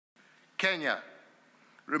Kenya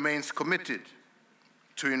remains committed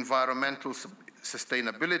to environmental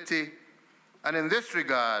sustainability, and in this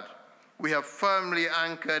regard, we have firmly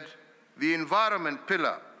anchored the environment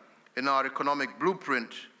pillar in our economic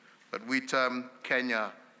blueprint that we term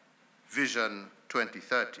Kenya Vision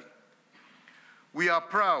 2030. We are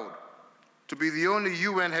proud to be the only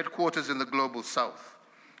UN headquarters in the Global South,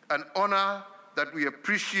 an honor that we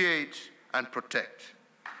appreciate and protect.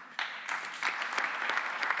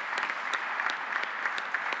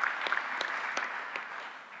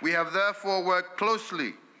 We have therefore worked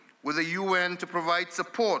closely with the UN to provide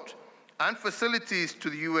support and facilities to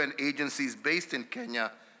the UN agencies based in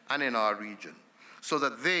Kenya and in our region, so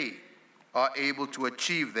that they are able to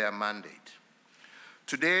achieve their mandate.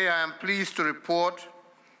 Today, I am pleased to report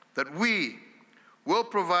that we will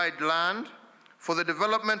provide land for the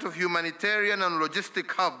development of humanitarian and logistic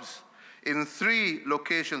hubs in 3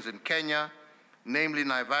 locations in Kenya, namely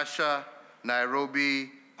Naivasha,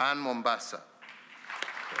 Nairobi, and Mombasa.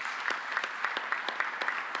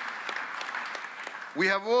 We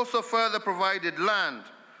have also further provided land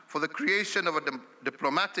for the creation of a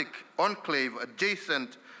diplomatic enclave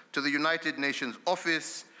adjacent to the United Nations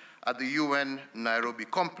office at the UN Nairobi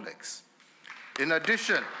complex. In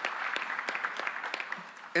addition,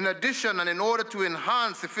 and in order to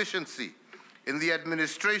enhance efficiency in the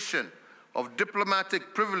administration of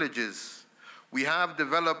diplomatic privileges, we have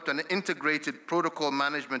developed an integrated protocol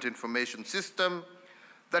management information system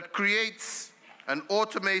that creates an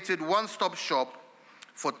automated one-stop shop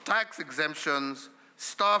for tax exemptions,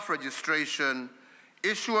 staff registration,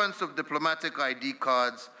 issuance of diplomatic ID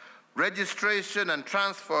cards, registration and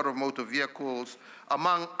transfer of motor vehicles,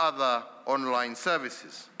 among other online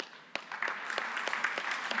services.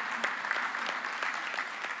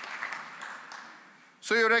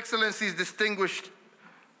 So, Your Excellencies, distinguished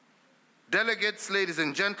delegates, ladies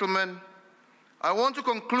and gentlemen, I want to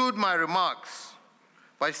conclude my remarks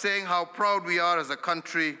by saying how proud we are as a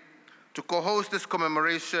country to co-host this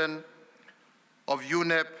commemoration of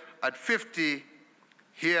UNEP at 50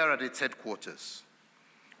 here at its headquarters.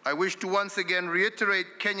 I wish to once again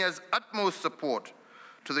reiterate Kenya's utmost support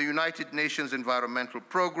to the United Nations Environmental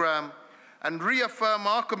Programme and reaffirm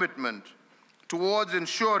our commitment towards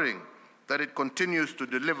ensuring that it continues to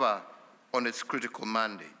deliver on its critical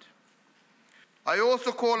mandate. I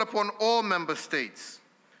also call upon all member states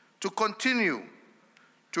to continue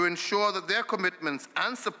to ensure that their commitments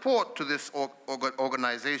and support to this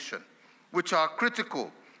organization, which are critical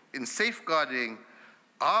in safeguarding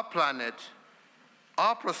our planet,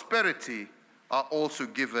 our prosperity, are also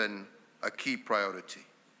given a key priority.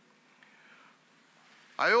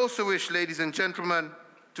 I also wish, ladies and gentlemen,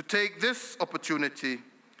 to take this opportunity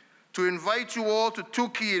to invite you all to 2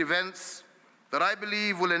 key events that I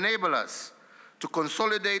believe will enable us to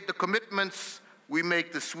consolidate the commitments we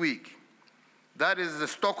make this week. That is the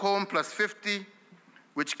Stockholm Plus 50,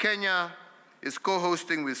 which Kenya is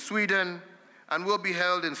co-hosting with Sweden and will be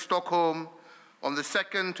held in Stockholm on the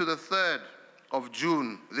 2nd to the 3rd of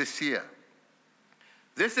June this year.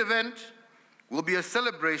 This event will be a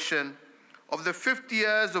celebration of the 50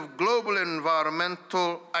 years of global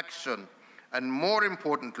environmental action, and more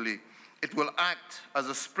importantly, it will act as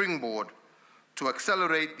a springboard to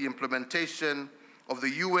accelerate the implementation of the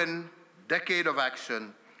UN Decade of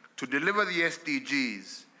Action to deliver the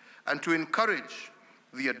SDGs and to encourage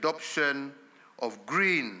the adoption of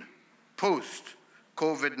green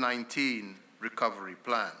post-COVID-19 recovery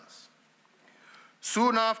plans.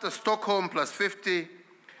 Soon after Stockholm Plus 50,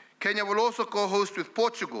 Kenya will also co-host with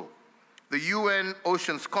Portugal the UN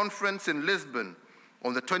Oceans Conference in Lisbon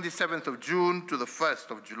on the 27th of June to the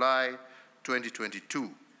 1st of July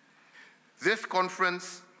 2022. This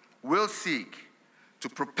conference will seek to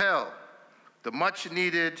propel the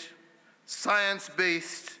much-needed,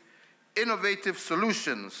 science-based, innovative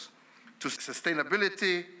solutions to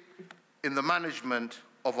sustainability in the management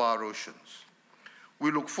of our oceans.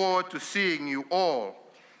 We look forward to seeing you all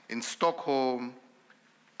in Stockholm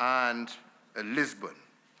and Lisbon.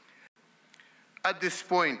 At this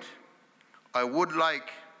point, I would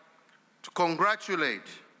like to congratulate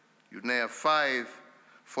UNEA 5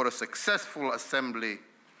 for a successful assembly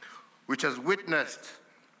which has witnessed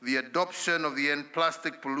the adoption of the End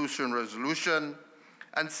Plastic Pollution Resolution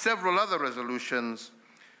and several other resolutions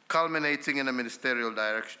culminating in a ministerial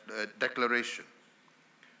declaration.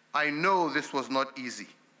 I know this was not easy,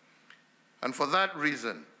 and for that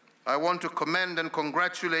reason, I want to commend and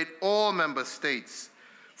congratulate all member states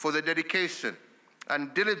for the dedication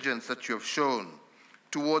and diligence that you have shown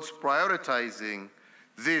towards prioritizing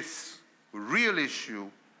this real issue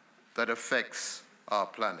that affects our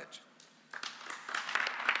planet.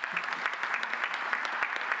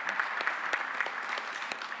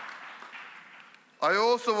 I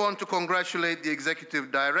also want to congratulate the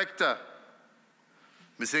Executive Director,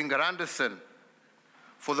 Ms. Inger Anderson,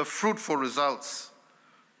 for the fruitful results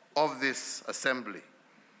of this assembly,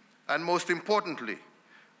 and most importantly,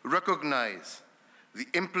 recognize the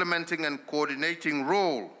implementing and coordinating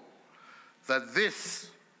role that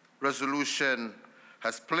this resolution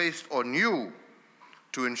has placed on you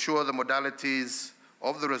to ensure the modalities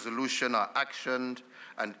of the resolution are actioned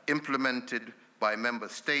and implemented by member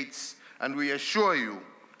states, and we assure you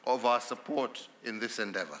of our support in this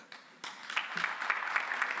endeavor.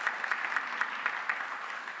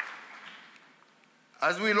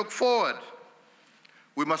 As we look forward,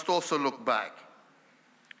 we must also look back.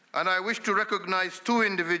 And I wish to recognize two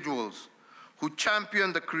individuals who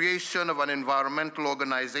championed the creation of an environmental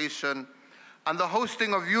organization and the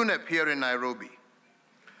hosting of Unep here in Nairobi.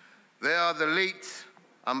 They are the late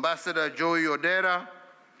Ambassador Joey Odera,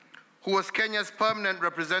 who was Kenya's permanent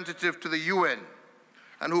representative to the UN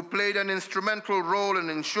and who played an instrumental role in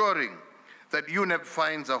ensuring that Unep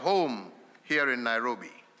finds a home here in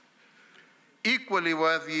Nairobi. Equally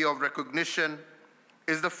worthy of recognition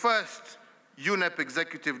is the first UNEP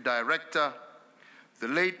Executive Director, the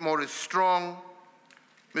late Maurice Strong.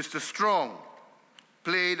 Mr. Strong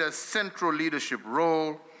played a central leadership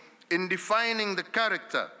role in defining the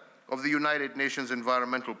character of the United Nations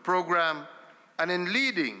Environmental Programme and in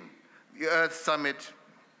leading the Earth Summit,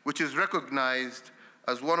 which is recognized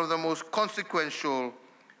as one of the most consequential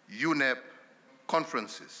UNEP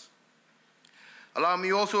conferences. Allow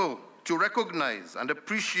me also to recognize and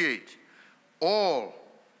appreciate all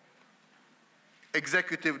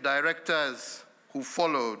executive directors who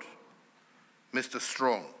followed Mr.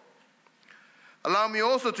 Strong. Allow me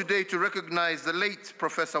also today to recognize the late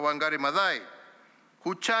Professor Wangari Maathai,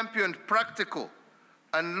 who championed practical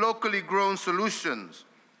and locally grown solutions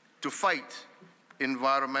to fight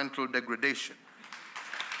environmental degradation.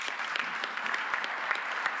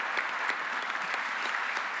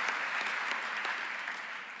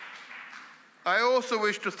 I also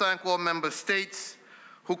wish to thank all member states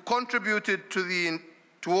who contributed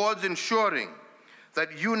towards ensuring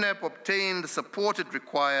that UNEP obtained the support it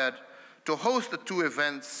required to host the two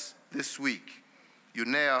events this week,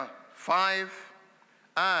 UNEA 5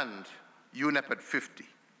 and UNEP at 50.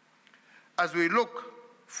 As we look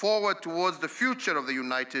forward towards the future of the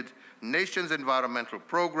United Nations Environmental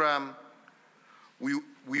Programme,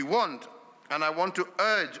 we want, and I want to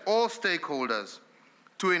urge all stakeholders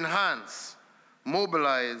to enhance,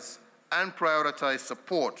 mobilize, and prioritize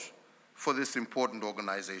support for this important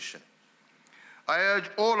organization. I urge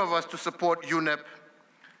all of us to support UNEP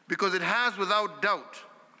because it has, without doubt,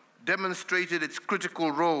 demonstrated its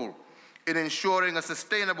critical role in ensuring a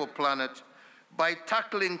sustainable planet by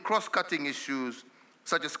tackling cross-cutting issues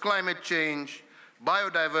such as climate change,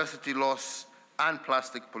 biodiversity loss, and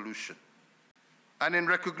plastic pollution. And in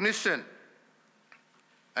recognition,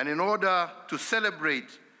 and in order to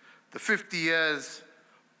celebrate the 50 years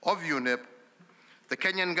of UNEP, the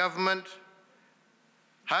Kenyan government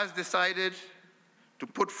has decided to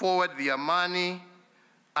put forward the Amani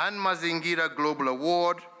and Mazingira Global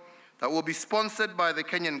Award that will be sponsored by the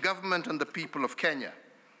Kenyan government and the people of Kenya.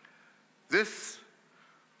 This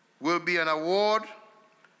will be an award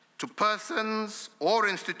to persons or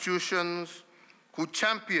institutions who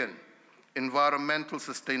champion environmental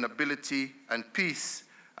sustainability and peace,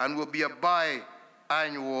 and will be a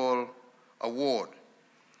biannual award.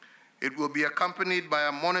 It will be accompanied by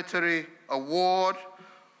a monetary award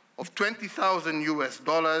of $20,000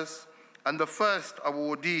 US, and the first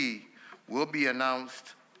awardee will be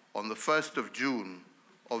announced on the 1st of June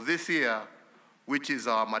of this year, which is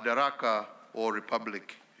our Madaraka or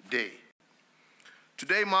Republic Day.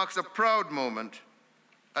 Today marks a proud moment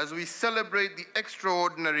as we celebrate the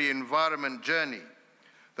extraordinary environment journey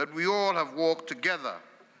that we all have walked together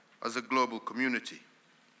as a global community.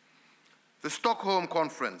 The Stockholm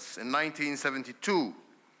Conference in 1972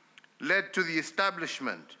 led to the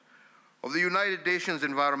establishment of the United Nations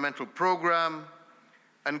Environmental Programme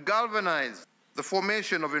and galvanized the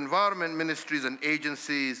formation of environment ministries and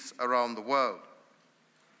agencies around the world.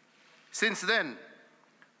 Since then,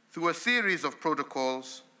 through a series of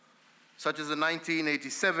protocols, such as the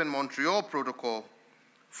 1987 Montreal Protocol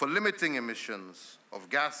for limiting emissions of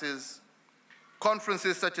gases,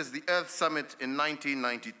 conferences such as the Earth Summit in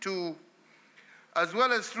 1992, as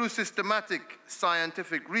well as through systematic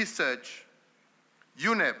scientific research,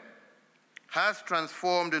 UNEP has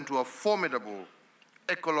transformed into a formidable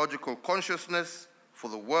ecological consciousness for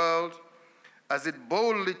the world as it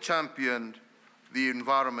boldly championed the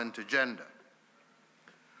environment agenda.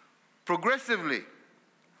 Progressively,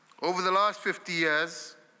 over the last 50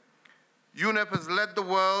 years, UNEP has led the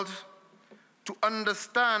world to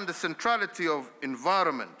understand the centrality of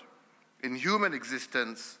environment in human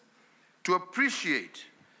existence, to appreciate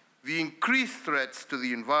the increased threats to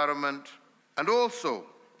the environment, and also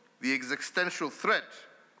the existential threat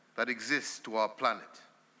that exists to our planet.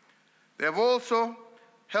 They have also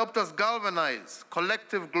helped us galvanize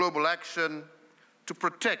collective global action to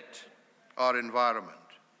protect our environment.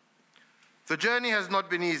 The journey has not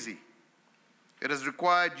been easy. It has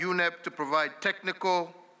required UNEP to provide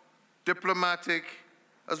technical, diplomatic,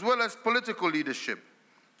 as well as political leadership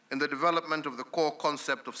in the development of the core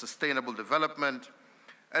concept of sustainable development,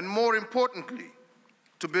 and more importantly,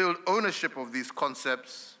 to build ownership of these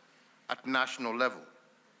concepts at national level.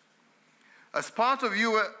 As part of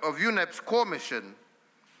UNEP's core mission,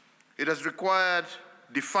 it has required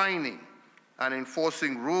defining and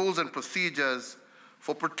enforcing rules and procedures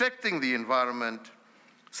for protecting the environment,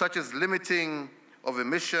 such as limiting of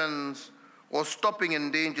emissions or stopping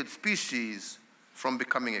endangered species from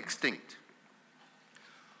becoming extinct.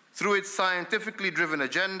 Through its scientifically driven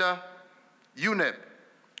agenda, UNEP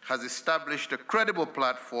has established a credible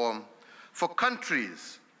platform for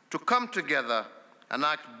countries to come together and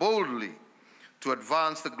act boldly to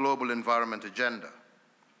advance the global environment agenda.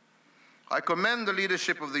 I commend the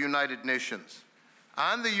leadership of the United Nations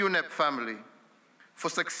and the UNEP family for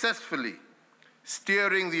successfully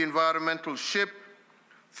steering the environmental ship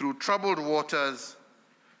through troubled waters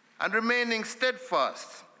and remaining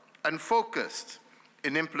steadfast and focused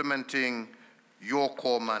in implementing your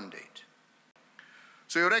core mandate.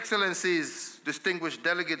 So, Your Excellencies, distinguished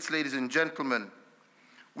delegates, ladies and gentlemen,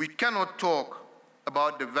 we cannot talk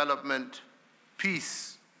about development,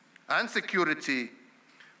 peace, and security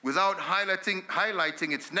without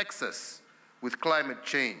highlighting its nexus with climate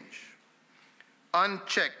change.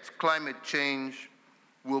 Unchecked climate change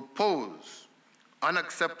will pose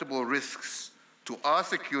unacceptable risks to our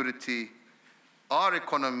security, our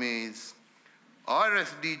economies, our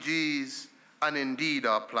SDGs, and indeed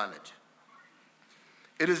our planet.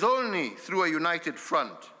 It is only through a united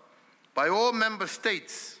front by all member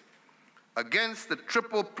states against the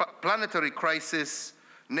triple planetary crisis,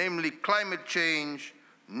 namely climate change,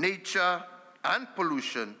 nature, and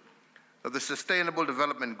pollution, that the Sustainable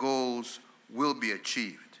Development Goals will be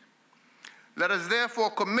achieved. Let us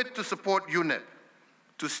therefore commit to support UNEP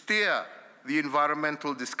to steer the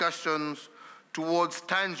environmental discussions towards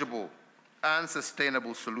tangible and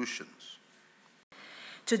sustainable solutions.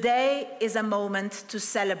 Today is a moment to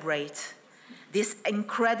celebrate this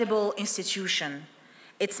incredible institution,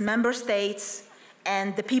 its member states,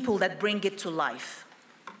 and the people that bring it to life.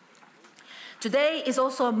 Today is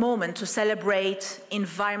also a moment to celebrate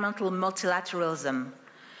environmental multilateralism,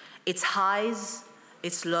 its highs,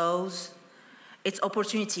 its lows, its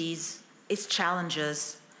opportunities, its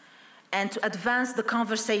challenges, and to advance the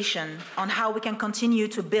conversation on how we can continue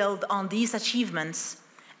to build on these achievements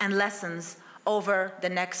and lessons over the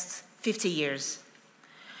next 50 years.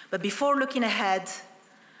 But before looking ahead,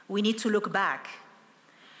 we need to look back.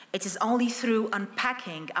 It is only through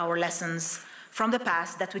unpacking our lessons from the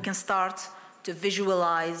past that we can start to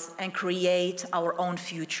visualize and create our own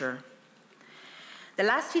future. The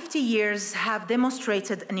last 50 years have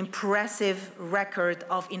demonstrated an impressive record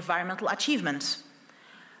of environmental achievement.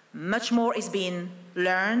 Much more is being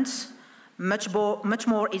learned, much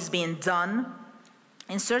more is being done,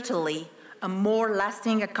 and certainly a more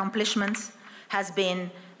lasting accomplishment has been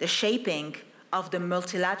the shaping of the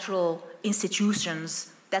multilateral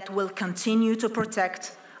institutions that will continue to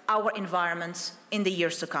protect our environment in the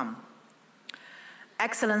years to come.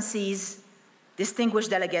 Excellencies, distinguished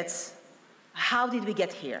delegates, how did we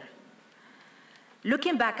get here?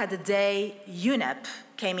 Looking back at the day UNEP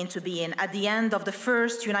came into being at the end of the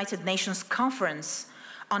first United Nations Conference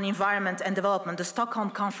on Environment and Development, the Stockholm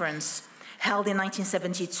Conference, held in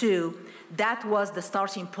 1972, that was the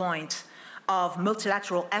starting point of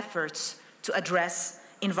multilateral efforts to address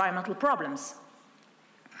environmental problems.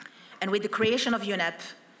 And with the creation of UNEP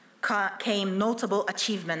came notable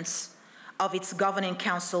achievements of its governing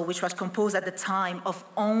council, which was composed at the time of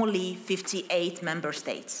only 58 member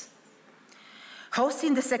states.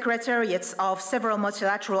 Hosting the secretariats of several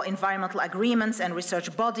multilateral environmental agreements and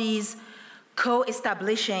research bodies,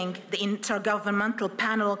 co-establishing the Intergovernmental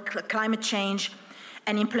Panel Climate Change,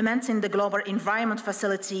 and implementing the Global Environment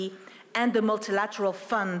Facility and the Multilateral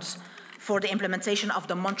Fund for the implementation of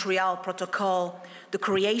the Montreal Protocol, the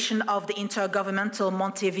creation of the Intergovernmental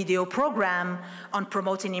Montevideo Program on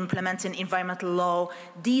promoting and implementing environmental law.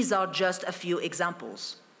 These are just a few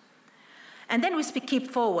examples. And then we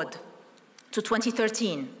keep forward to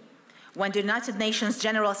 2013, when the United Nations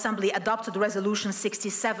General Assembly adopted Resolution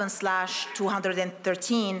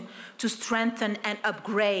 67/213 to strengthen and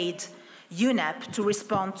upgrade Unep to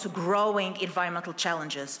respond to growing environmental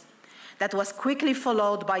challenges. That was quickly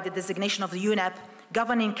followed by the designation of the Unep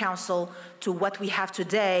Governing Council to what we have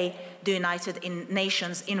today, the United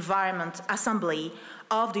Nations Environment Assembly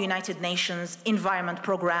of the United Nations Environment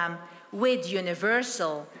Programme with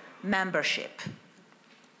universal membership.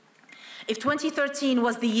 If 2013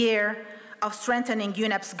 was the year of strengthening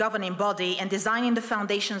UNEP's governing body and designing the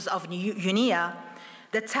foundations of UNEA,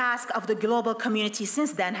 the task of the global community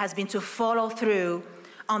since then has been to follow through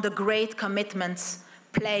on the great commitments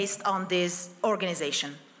placed on this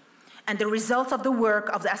organization. And the results of the work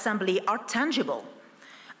of the Assembly are tangible.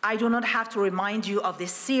 I do not have to remind you of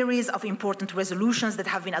this series of important resolutions that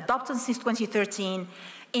have been adopted since 2013,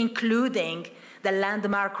 including the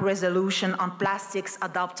landmark resolution on plastics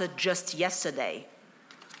adopted just yesterday.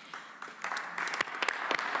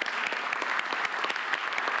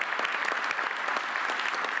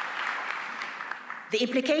 The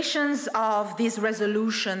implications of this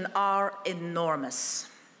resolution are enormous.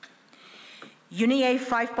 UNEA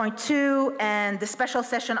 5.2 and the special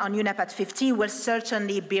session on UNEP at 50 will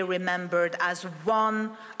certainly be remembered as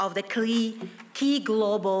one of the key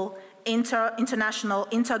global international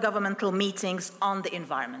intergovernmental meetings on the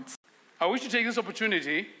environment. I wish to take this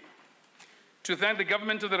opportunity to thank the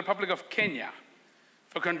government of the Republic of Kenya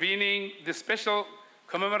for convening this special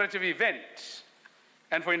commemorative event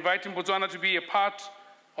and for inviting Botswana to be a part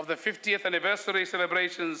of the 50th anniversary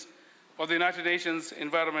celebrations of the United Nations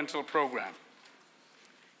Environmental Programme.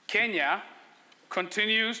 Kenya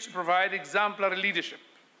continues to provide exemplary leadership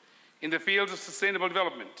in the fields of sustainable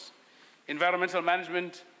development, environmental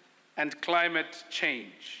management, and climate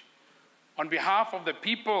change. On behalf of the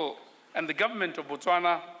people and the government of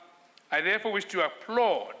Botswana, I therefore wish to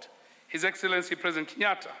applaud His Excellency President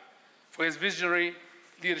Kenyatta for his visionary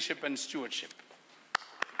leadership and stewardship.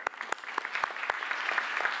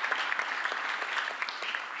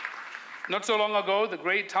 Not so long ago, the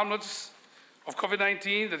great tumults of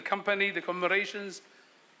COVID-19 that accompanied the commemorations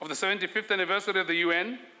of the 75th anniversary of the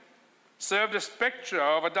UN served a spectre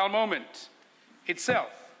of a dull moment,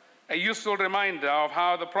 itself a useful reminder of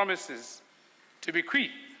how the promises to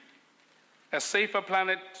bequeath a safer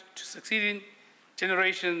planet to succeeding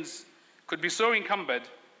generations could be so encumbered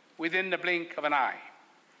within the blink of an eye.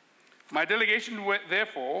 My delegation,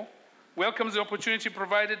 therefore, welcomes the opportunity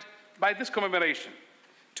provided by this commemoration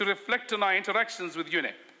to reflect on our interactions with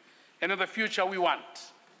UNEP and on the future we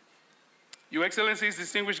want. Your Excellencies,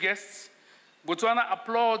 distinguished guests, Botswana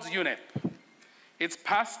applauds UNEP, its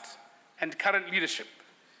past and current leadership,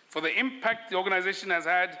 for the impact the organization has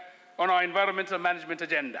had on our environmental management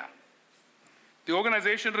agenda. The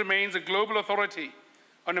organization remains a global authority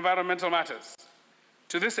on environmental matters.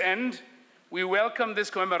 To this end, we welcome this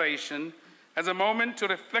commemoration as a moment to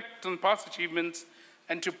reflect on past achievements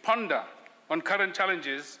and to ponder on current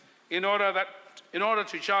challenges in order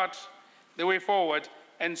to chart the way forward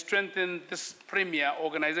and strengthen this premier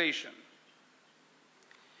organization.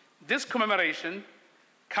 This commemoration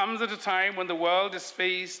comes at a time when the world is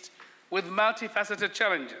faced with multifaceted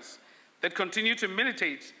challenges that continue to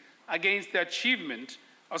militate against the achievement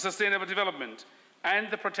of sustainable development and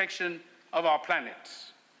the protection of our planet.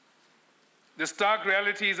 The stark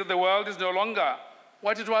reality is that the world is no longer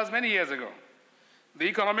what it was many years ago. The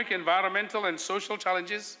economic, environmental, and social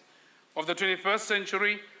challenges of the 21st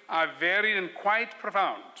century are varied and quite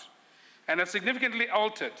profound and have significantly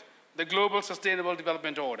altered the global sustainable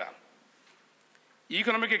development order.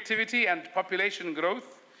 Economic activity and population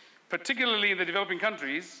growth, particularly in the developing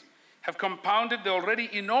countries, have compounded the already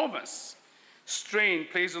enormous strain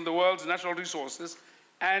placed on the world's natural resources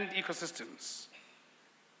and ecosystems.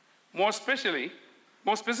 More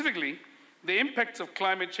specifically, the impacts of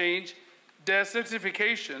climate change,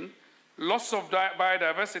 desertification, loss of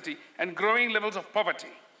biodiversity, and growing levels of poverty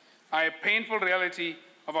are a painful reality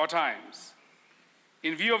of our times.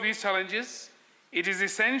 In view of these challenges, it is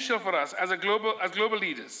essential for us as global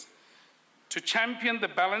leaders to champion the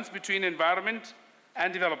balance between environment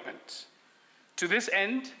and development. To this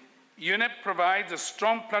end, UNEP provides a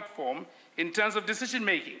strong platform in terms of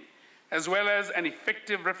decision-making, as well as an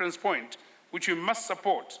effective reference point, which we must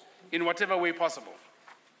support in whatever way possible.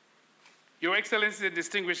 Your Excellencies and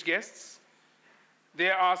distinguished guests,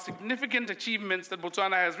 there are significant achievements that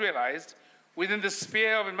Botswana has realized within the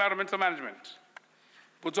sphere of environmental management.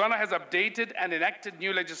 Botswana has updated and enacted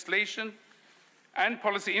new legislation and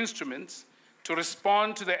policy instruments to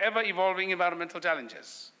respond to the ever-evolving environmental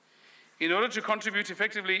challenges. In order to contribute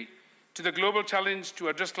effectively to the global challenge to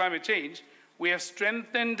address climate change, we have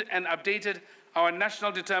strengthened and updated our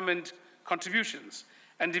national determined contributions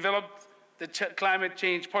and developed the climate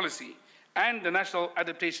change policy and the National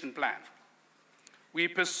Adaptation Plan. We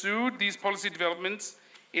pursued these policy developments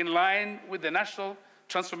in line with the National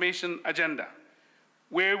Transformation Agenda,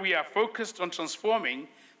 where we are focused on transforming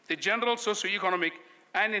the general socio-economic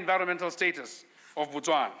and environmental status of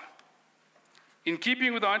Botswana. In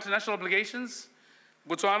keeping with our international obligations,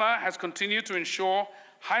 Botswana has continued to ensure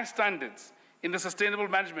high standards in the sustainable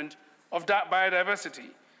management of biodiversity,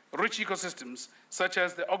 rich ecosystems such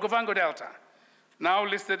as the Okavango Delta, now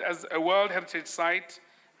listed as a World Heritage Site,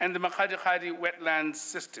 and the Makgadikgadi wetlands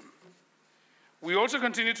system. We also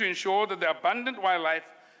continue to ensure that the abundant wildlife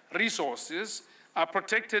resources are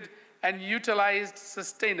protected and utilized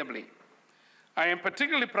sustainably. I am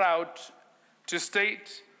particularly proud to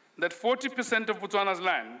state that 40% of Botswana's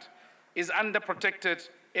land is under protected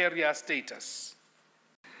area status.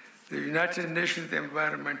 The United Nations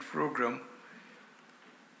Environment Programme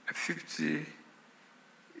 50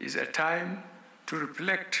 is a time to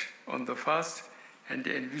reflect on the past and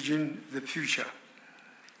envision the future.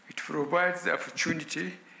 It provides the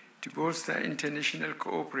opportunity to bolster international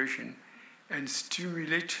cooperation and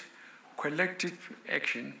stimulate collective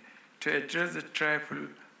action to address the triple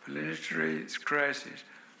planetary crisis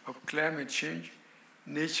of climate change,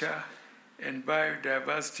 nature and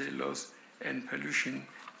biodiversity loss, and pollution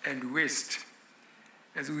and waste.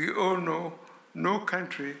 As we all know, no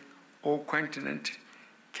country or continent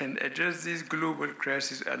can address this global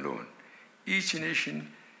crisis alone. Each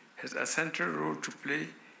nation has a central role to play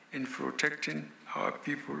in protecting our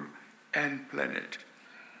people and planet.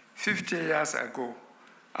 50 years ago,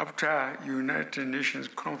 after the United Nations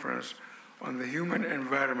Conference on the Human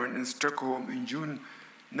Environment in Stockholm in June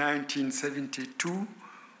 1972,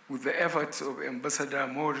 with the efforts of Ambassador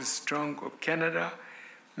Maurice Strong of Canada,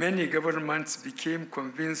 many governments became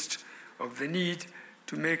convinced of the need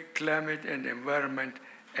to make climate and environment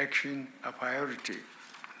action a priority.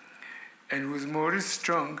 And with Maurice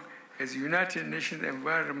Strong as United Nations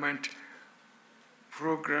Environment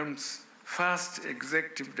Programme's first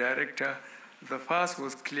executive director, the path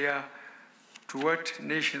was clear to what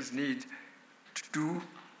nations need to do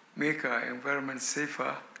make our environment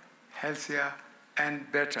safer, healthier, and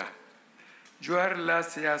better. During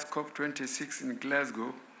last year's COP26 in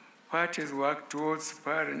Glasgow, parties worked towards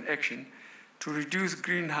spurring action to reduce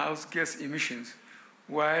greenhouse gas emissions,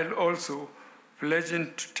 while also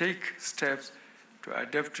pledging to take steps to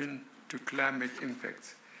adapting to climate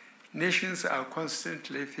impacts. Nations are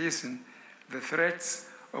constantly facing the threats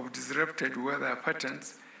of disrupted weather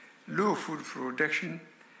patterns, low food production,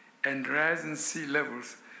 and rising sea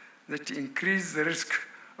levels that increase the risk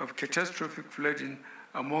of catastrophic flooding,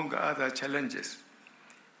 among other challenges.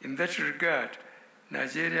 In that regard,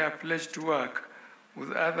 Nigeria pledged to work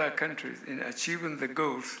with other countries in achieving the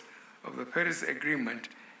goals of the Paris Agreement,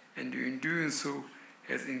 and in doing so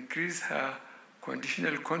has increased her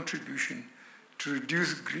conditional contribution to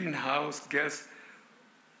reduce greenhouse gas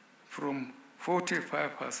from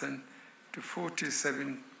 45% to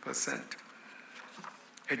 47%.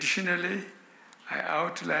 Additionally, I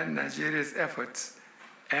outlined Nigeria's efforts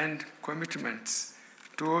and commitments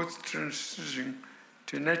towards transitioning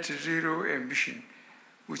to net zero ambition,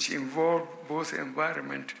 which involve both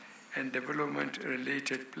environment and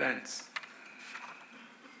development-related plans.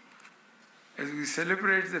 As we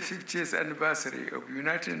celebrate the 50th anniversary of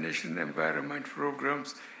United Nations Environment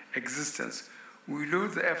Programme's existence, we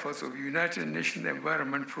laud the efforts of United Nations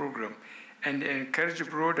Environment Programme and encourage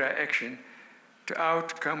broader action to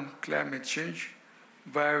outcome climate change,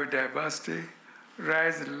 biodiversity,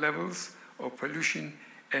 rising levels of pollution,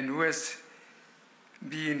 and waste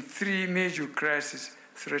being three major crises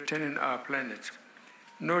threatening our planet.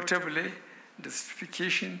 Notably,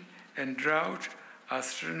 desertification and drought are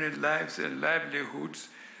threatening lives and livelihoods,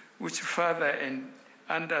 which further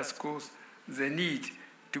underscores the need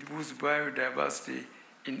to boost biodiversity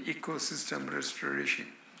in ecosystem restoration.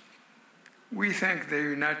 We thank the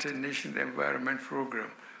United Nations Environment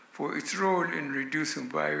Programme for its role in reducing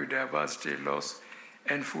biodiversity loss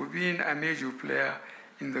and for being a major player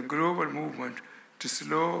in the global movement to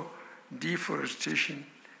slow deforestation,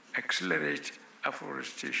 accelerate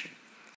afforestation.